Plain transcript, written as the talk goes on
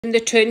The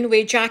Toon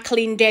with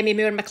Jaqueline Demi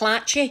Moore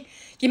McLatchy.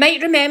 You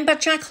might remember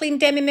Jaqueline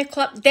Demi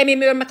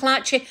Moore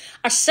McLatchy.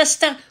 Her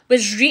sister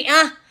was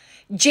Rita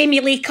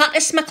Jamie Lee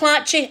Curtis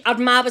McLatchy. Her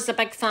ma was a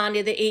big fan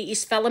of the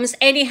 80s films.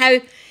 Anyhow,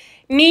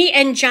 me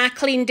and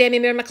Jaqueline Demi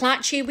Moore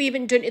McLatchy, we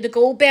went down to the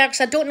Goldbergs.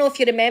 I don't know if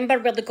you remember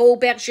where the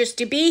Goldbergs used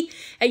to be.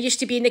 It used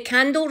to be in the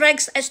Candle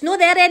Rigs. It's not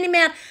there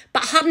anymore.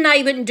 But her and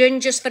I went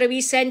down just for a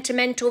wee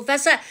sentimental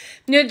visit.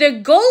 Now,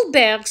 the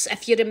Goldbergs,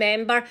 if you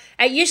remember,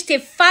 it used to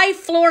have 5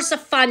 floors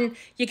of fun.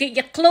 You get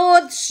your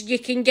clothes, you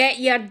can get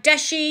your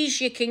dishes,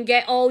 you can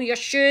get all your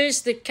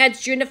shoes, the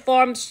kids'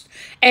 uniforms,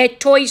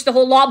 toys, the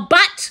whole lot.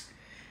 But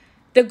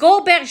the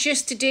Goldbergs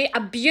used to do a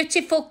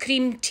beautiful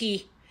cream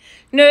tea.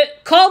 Now,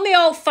 call me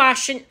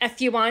old-fashioned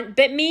if you want,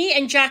 but me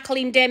and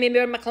Jaqueline Demi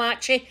Moore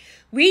McLatchy,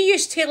 we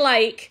used to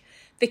like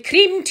the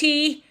cream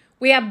tea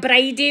with a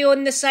bridie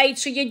on the side.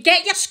 So you'd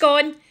get your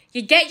scone,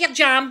 you'd get your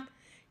jam,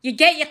 you'd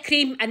get your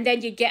cream, and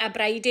then you'd get a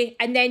bridie.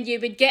 And then you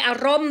would get a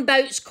rum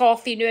bouts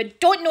coffee. Now, I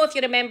don't know if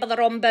you remember the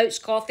rum bouts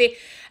coffee.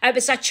 It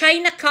was a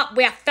china cup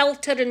with a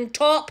filter on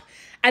top,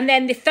 and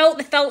then they filled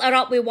the filter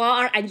up with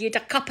water, and you'd a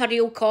cup of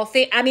real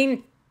coffee. I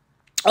mean,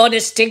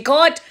 honest to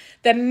God,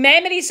 the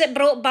memories it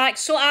brought back.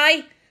 So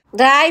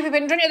we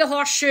went down to the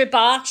Horseshoe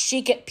Bar. She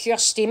get pure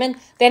steaming.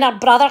 Then her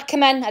brother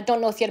came in. I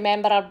don't know if you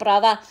remember her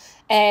brother,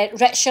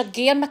 Richard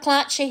Gear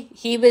McLatchy.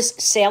 He was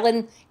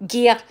selling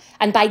gear.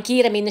 And by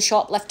gear, I mean the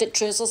shoplifted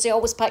trousers he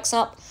always picks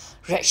up.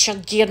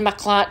 Richard Gear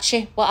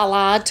McLatchy. What a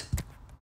lad.